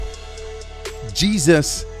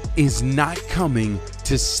Jesus is not coming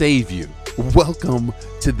to save you. Welcome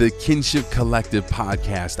to the Kinship Collective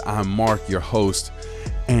podcast. I'm Mark, your host,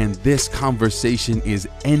 and this conversation is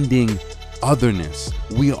ending otherness.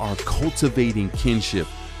 We are cultivating kinship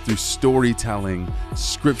through storytelling,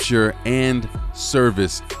 scripture, and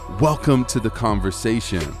service. Welcome to the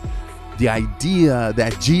conversation. The idea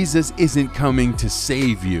that Jesus isn't coming to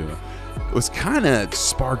save you was kind of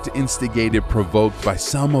sparked, instigated, provoked by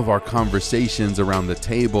some of our conversations around the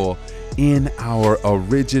table in our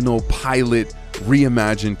original pilot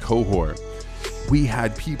Reimagine cohort. We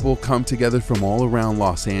had people come together from all around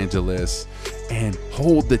Los Angeles and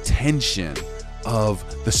hold the tension of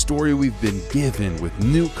the story we've been given with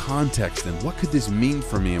new context and what could this mean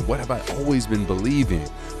for me and what have I always been believing.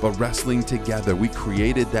 But wrestling together, we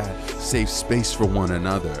created that safe space for one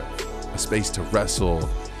another, a space to wrestle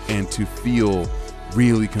and to feel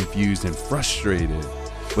really confused and frustrated,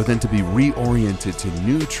 but then to be reoriented to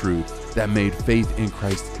new truth that made faith in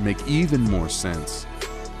Christ make even more sense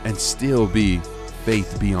and still be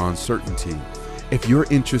faith beyond certainty. If you're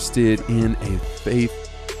interested in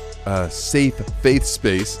a safe faith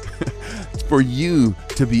space for you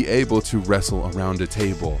to be able to wrestle around a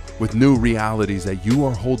table with new realities that you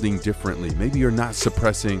are holding differently. Maybe you're not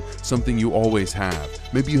suppressing something you always have.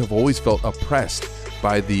 Maybe you have always felt oppressed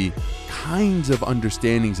by the kinds of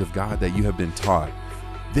understandings of God that you have been taught.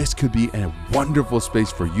 This could be a wonderful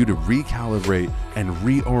space for you to recalibrate and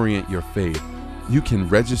reorient your faith. You can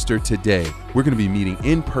register today. We're going to be meeting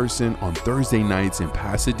in person on Thursday nights in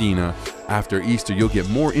Pasadena after Easter. You'll get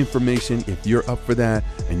more information if you're up for that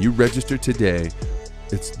and you register today.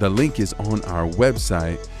 The link is on our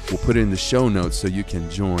website. We'll put it in the show notes so you can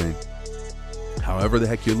join. However the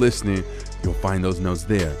heck you're listening, you'll find those notes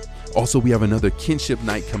there. Also, we have another kinship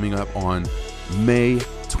night coming up on May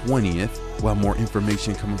 20th. We'll have more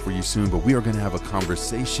information coming for you soon, but we are going to have a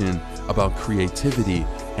conversation about creativity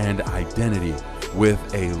and identity with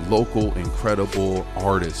a local incredible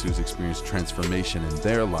artist who's experienced transformation in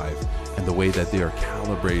their life and the way that they are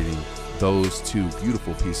calibrating those two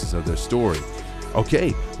beautiful pieces of their story.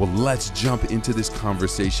 Okay, well, let's jump into this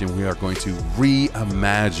conversation. We are going to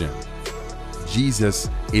reimagine. Jesus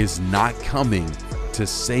is not coming to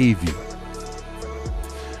save you.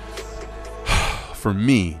 For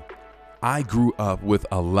me, I grew up with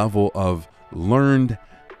a level of learned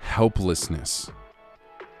helplessness,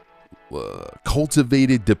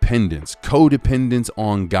 cultivated dependence, codependence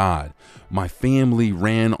on God. My family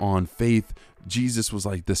ran on faith. Jesus was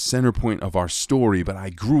like the center point of our story, but I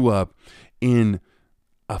grew up in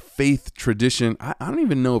a faith tradition. I don't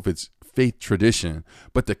even know if it's faith tradition,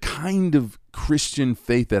 but the kind of Christian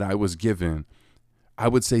faith that I was given, I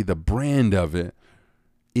would say the brand of it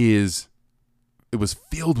was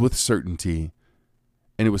filled with certainty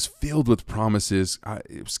and it was filled with promises.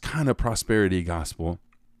 It was kind of prosperity gospel,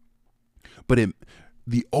 but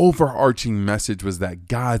the overarching message was that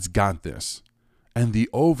God's got this. And the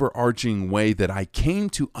overarching way that I came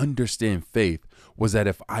to understand faith was that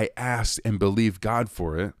if I asked and believed God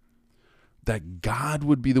for it, that God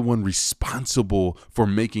would be the one responsible for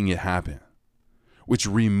making it happen, which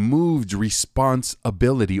removed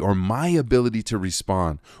responsibility or my ability to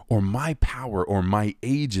respond or my power or my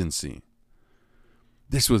agency.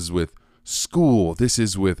 This was with school. This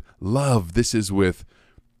is with love. This is with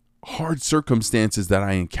hard circumstances that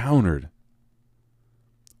I encountered.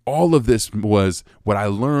 All of this was what I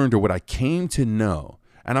learned or what I came to know.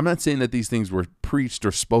 And I'm not saying that these things were preached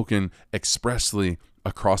or spoken expressly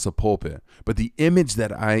across a pulpit, but the image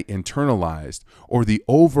that I internalized or the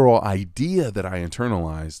overall idea that I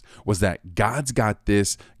internalized was that God's got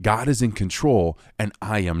this, God is in control, and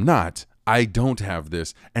I am not. I don't have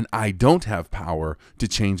this, and I don't have power to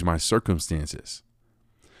change my circumstances.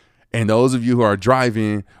 And those of you who are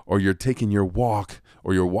driving or you're taking your walk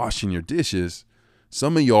or you're washing your dishes,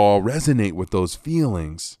 some of y'all resonate with those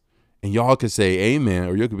feelings and y'all could say amen,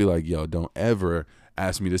 or you could be like, yo, don't ever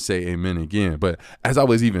ask me to say amen again. But as I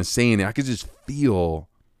was even saying it, I could just feel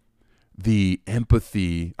the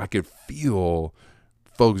empathy. I could feel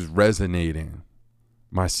folks resonating.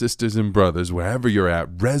 My sisters and brothers, wherever you're at,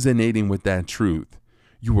 resonating with that truth.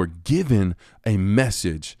 You were given a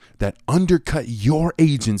message that undercut your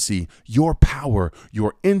agency, your power,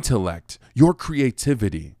 your intellect, your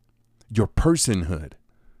creativity, your personhood.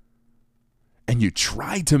 And you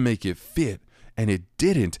tried to make it fit, and it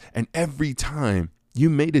didn't. And every time you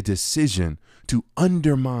made a decision to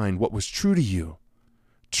undermine what was true to you,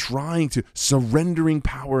 surrendering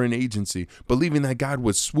power and agency, believing that God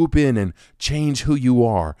would swoop in and change who you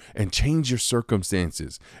are and change your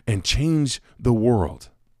circumstances and change the world.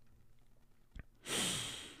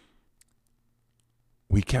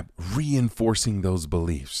 we kept reinforcing those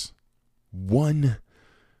beliefs, one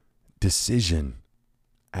decision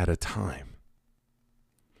at a time.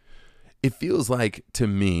 It feels like, to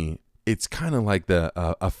me, it's kind of like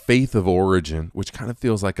a faith of origin, which kind of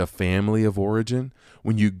feels like a family of origin.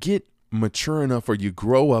 When you get mature enough, or you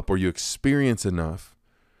grow up, or you experience enough,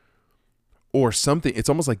 or something, it's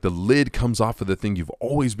almost like the lid comes off of the thing you've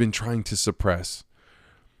always been trying to suppress,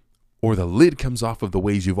 or the lid comes off of the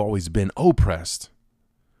ways you've always been oppressed.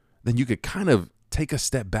 Then you could kind of take a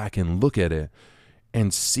step back and look at it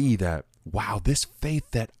and see that, wow, this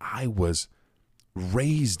faith that I was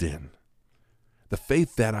raised in, the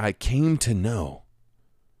faith that I came to know,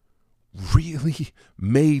 really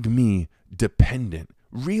made me dependent,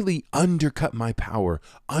 really undercut my power,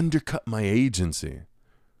 undercut my agency.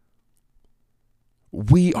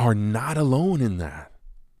 We are not alone in that.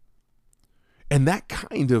 And that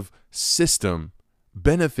kind of system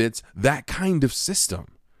benefits that kind of system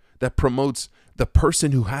that promotes the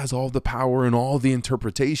person who has all the power and all the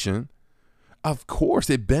interpretation. Of course,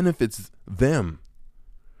 it benefits them.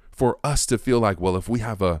 For us to feel like, well, if we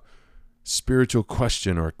have a spiritual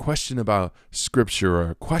question, or a question about scripture,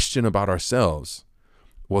 or a question about ourselves,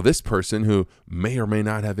 well, this person who may or may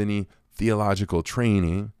not have any theological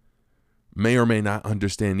training, may or may not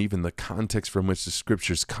understand even the context from which the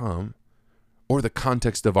scriptures come, or the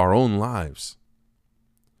context of our own lives.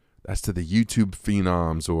 That's to the YouTube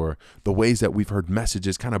phenoms, or the ways that we've heard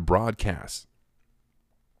messages kind of broadcast.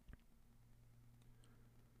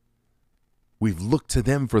 We've looked to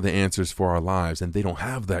them for the answers for our lives, and they don't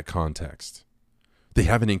have that context. They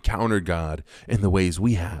haven't encountered God in the ways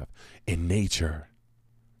we have, in nature,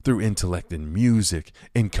 through intellect, in music,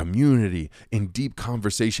 in community, in deep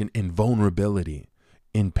conversation, in vulnerability,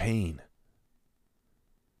 in pain,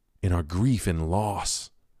 in our grief and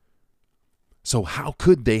loss. So how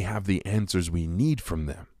could they have the answers we need from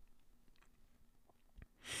them?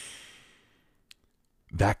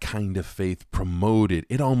 That kind of faith promoted,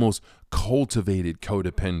 it almost cultivated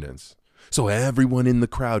codependence. So everyone in the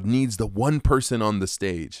crowd needs the one person on the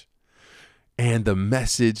stage. And the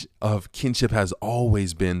message of kinship has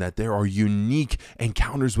always been that there are unique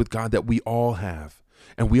encounters with God that we all have.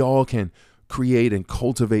 And we all can create and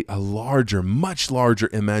cultivate a larger, much larger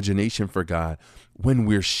imagination for God when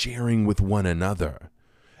we're sharing with one another.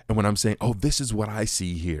 And when I'm saying, oh, this is what I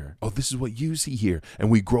see here. Oh, this is what you see here. And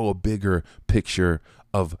we grow a bigger picture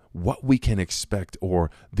of what we can expect,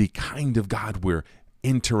 or the kind of God we're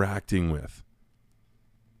interacting with.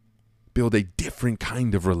 Build a different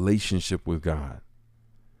kind of relationship with God.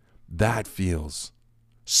 That feels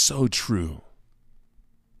so true.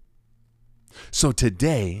 So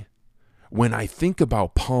today, when I think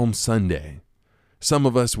about Palm Sunday, some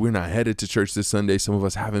of us, we're not headed to church this Sunday. Some of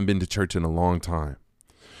us haven't been to church in a long time.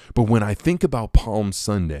 But when I think about Palm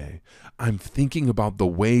Sunday, I'm thinking about the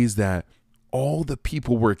ways that all the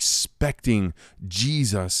people were expecting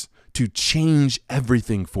Jesus to change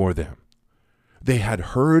everything for them. They had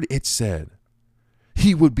heard it said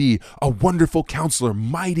he would be a wonderful counselor,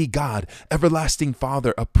 mighty God, everlasting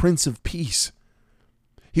Father, a Prince of Peace.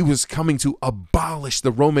 He was coming to abolish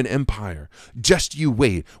the Roman Empire. Just you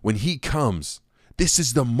wait. When he comes, this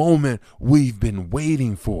is the moment we've been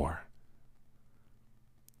waiting for.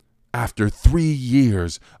 After 3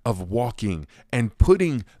 years of walking and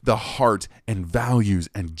putting the heart and values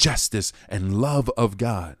and justice and love of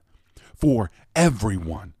God for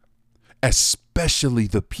everyone, especially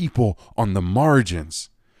the people on the margins,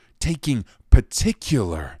 taking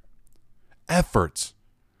particular efforts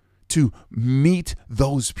to meet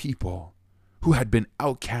those people who had been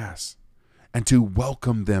outcasts and to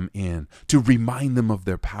welcome them in, to remind them of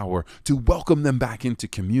their power, to welcome them back into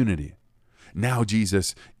community. Now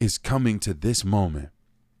Jesus is coming to this moment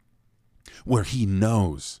where he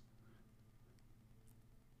knows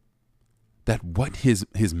that what his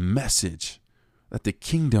message, that the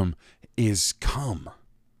kingdom is come.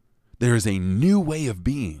 There is a new way of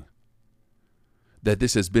being. That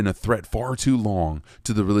this has been a threat far too long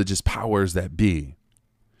to the religious powers that be.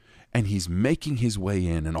 And he's making his way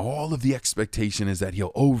in, and all of the expectation is that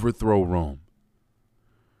he'll overthrow Rome.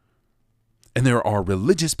 And there are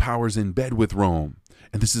religious powers in bed with Rome.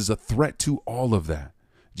 And this is a threat to all of that.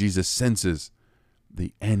 Jesus senses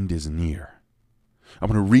the end is near.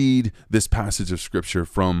 I'm going to read this passage of scripture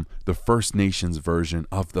from the First Nations version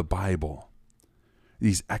of the Bible.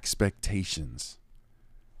 These expectations.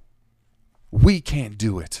 We can't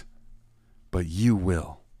do it, but you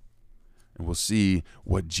will. And we'll see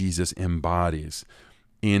what Jesus embodies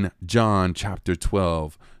in John chapter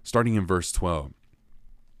 12, starting in verse 12.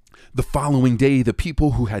 The following day, the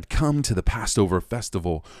people who had come to the Passover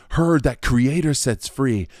festival heard that Creator sets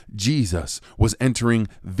free Jesus was entering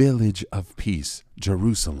Village of Peace,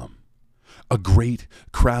 Jerusalem. A great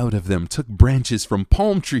crowd of them took branches from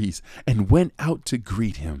palm trees and went out to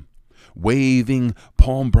greet him. Waving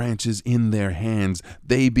palm branches in their hands,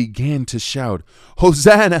 they began to shout,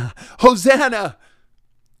 "Hosanna! Hosanna!"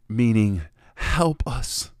 meaning, "Help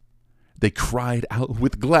us." They cried out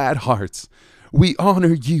with glad hearts, "We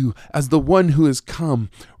honor you as the one who has come,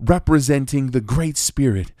 representing the Great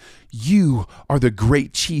Spirit. You are the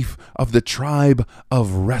great chief of the tribe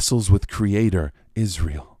of wrestles with Creator,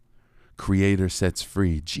 Israel." Creator sets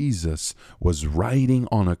free. Jesus was riding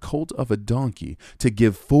on a colt of a donkey to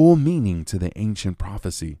give full meaning to the ancient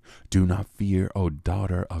prophecy. "Do not fear, O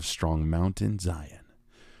daughter of strong mountain Zion.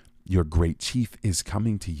 Your great chief is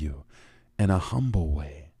coming to you in a humble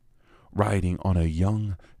way, riding on a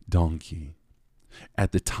young donkey."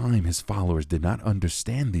 At the time, his followers did not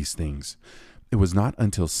understand these things. It was not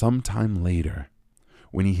until some time later,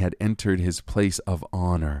 when he had entered his place of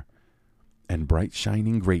honor and bright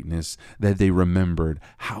shining greatness, that they remembered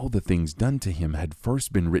how the things done to him had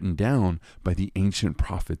first been written down by the ancient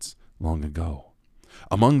prophets long ago.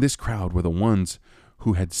 Among this crowd were the ones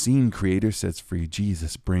who had seen Creator sets free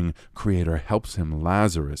Jesus bring Creator helps him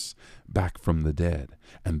Lazarus back from the dead,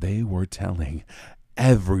 and they were telling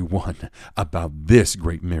everyone about this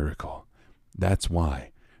great miracle. That's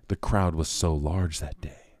why the crowd was so large that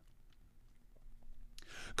day.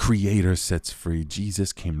 Creator sets free.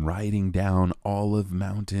 Jesus came riding down Olive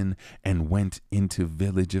Mountain and went into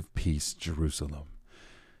Village of Peace, Jerusalem.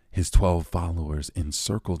 His 12 followers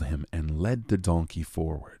encircled him and led the donkey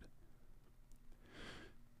forward.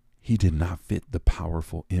 He did not fit the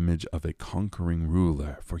powerful image of a conquering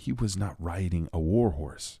ruler, for he was not riding a war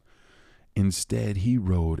horse. Instead, he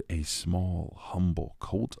rode a small, humble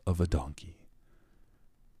colt of a donkey.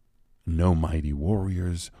 No mighty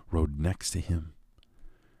warriors rode next to him.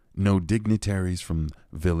 No dignitaries from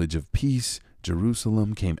Village of Peace,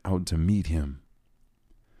 Jerusalem, came out to meet him.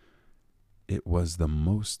 It was the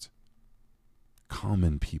most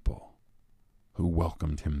common people who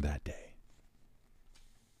welcomed him that day.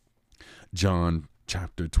 John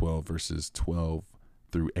chapter 12, verses 12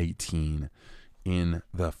 through 18 in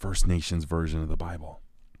the First Nations version of the Bible.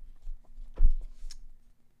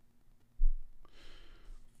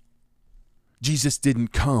 Jesus didn't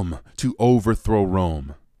come to overthrow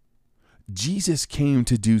Rome. Jesus came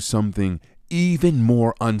to do something even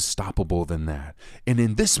more unstoppable than that. And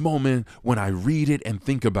in this moment, when I read it and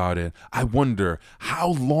think about it, I wonder, how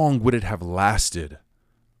long would it have lasted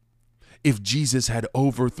if Jesus had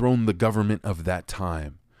overthrown the government of that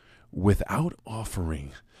time without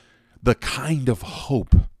offering the kind of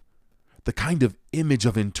hope, the kind of image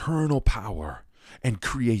of internal power and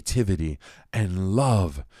creativity and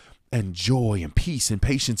love and joy and peace and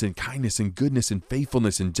patience and kindness and goodness and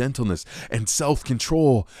faithfulness and gentleness and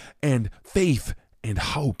self-control and faith and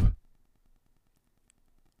hope?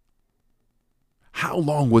 How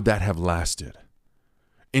long would that have lasted?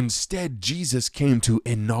 Instead, Jesus came to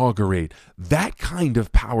inaugurate that kind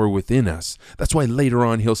of power within us. That's why later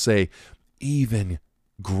on he'll say, even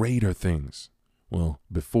greater things. Well,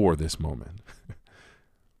 before this moment,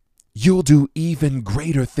 you'll do even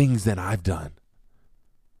greater things than I've done.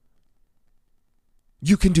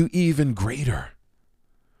 You can do even greater.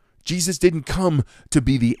 Jesus didn't come to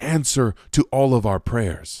be the answer to all of our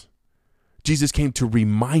prayers. Jesus came to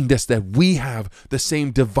remind us that we have the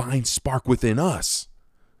same divine spark within us.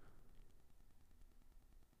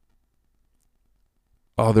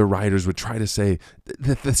 Other writers would try to say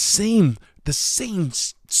that the same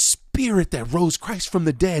spirit that rose Christ from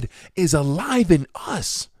the dead is alive in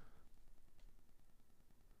us.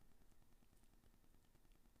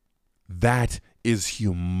 That is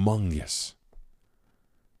humongous.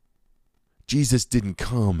 Jesus didn't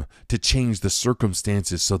come to change the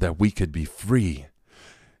circumstances so that we could be free.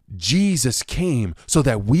 Jesus came so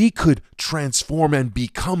that we could transform and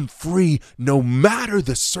become free no matter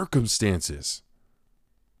the circumstances.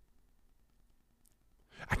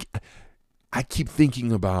 I keep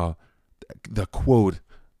thinking about the quote,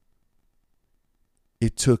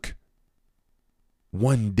 "It took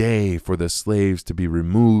one day for the slaves to be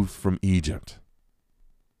removed from Egypt,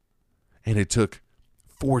 and it took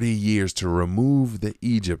 40 years to remove the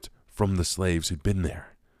Egypt from the slaves who'd been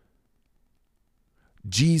there."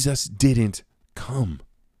 Jesus didn't come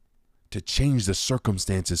to change the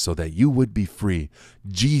circumstances so that you would be free.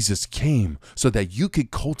 Jesus came so that you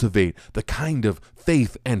could cultivate the kind of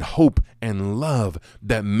faith and hope and love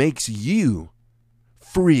that makes you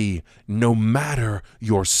free no matter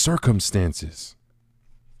your circumstances.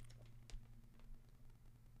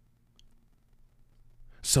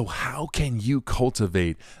 So how can you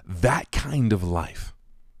cultivate that kind of life?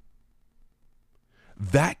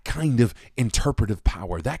 That kind of interpretive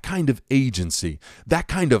power, that kind of agency, that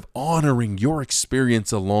kind of honoring your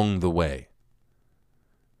experience along the way.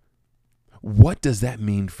 What does that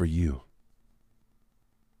mean for you?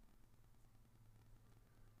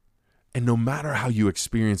 And no matter how you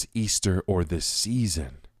experience Easter or this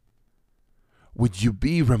season, would you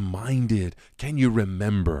be reminded, can you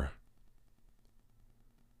remember?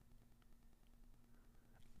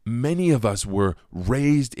 Many of us were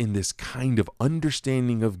raised in this kind of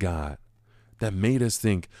understanding of God that made us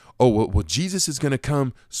think, oh, well, Jesus is going to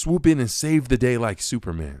come, swoop in and save the day like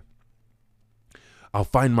Superman. I'll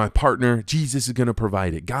find my partner. Jesus is going to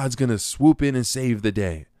provide it. God's going to swoop in and save the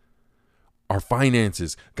day. Our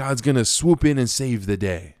finances, God's going to swoop in and save the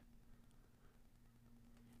day.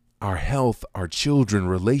 Our health, our children,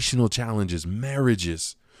 relational challenges,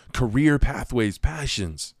 marriages, career pathways,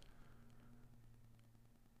 passions.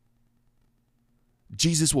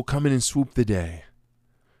 Jesus will come in and swoop the day.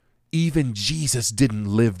 Even Jesus didn't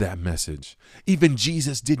live that message. Even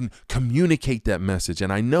Jesus didn't communicate that message.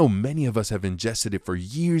 And I know many of us have ingested it for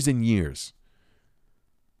years and years.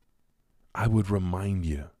 I would remind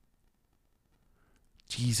you,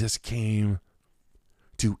 Jesus came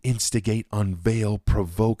to instigate, unveil,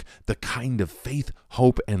 provoke the kind of faith,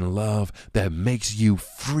 hope, and love that makes you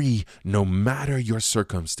free no matter your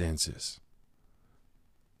circumstances.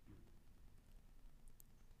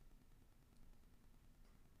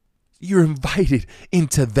 You're invited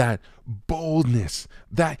into that boldness,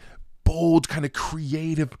 that bold kind of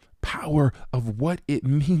creative power of what it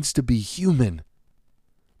means to be human.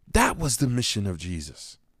 That was the mission of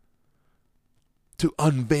Jesus, to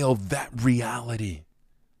unveil that reality.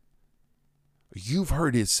 You've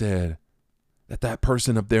heard it said that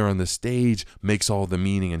person up there on the stage makes all the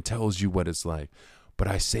meaning and tells you what it's like. But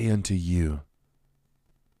I say unto you,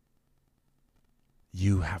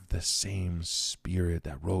 you have the same spirit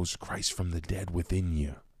that rose Christ from the dead within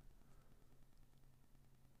you.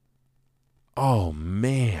 Oh,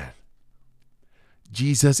 man.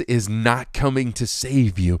 Jesus is not coming to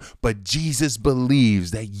save you, but Jesus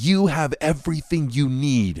believes that you have everything you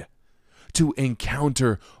need to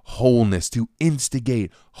encounter wholeness, to instigate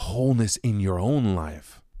wholeness in your own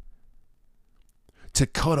life, to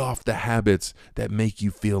cut off the habits that make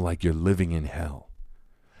you feel like you're living in hell.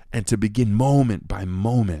 And to begin moment by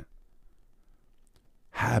moment,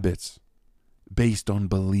 habits based on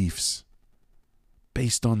beliefs,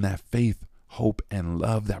 based on that faith, hope, and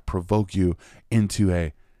love that provoke you into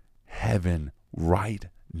a heaven right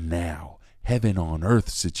now, heaven on earth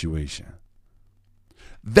situation.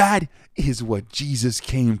 That is what Jesus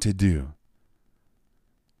came to do.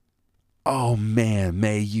 Oh man,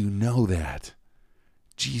 may you know that.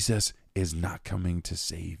 Jesus is not coming to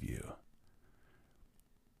save you.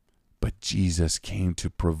 But Jesus came to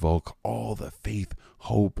provoke all the faith,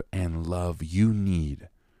 hope, and love you need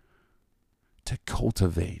to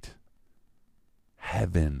cultivate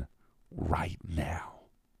heaven right now.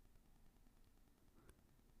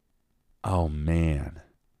 Oh, man.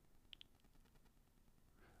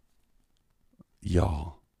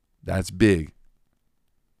 Y'all, that's big.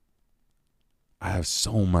 I have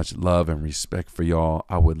so much love and respect for y'all.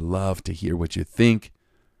 I would love to hear what you think.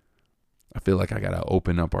 I feel like I got to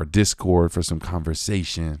open up our Discord for some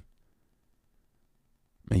conversation.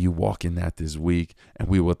 May you walk in that this week, and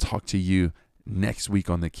we will talk to you next week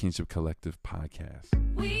on the Kinship Collective podcast.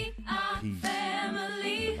 Peace.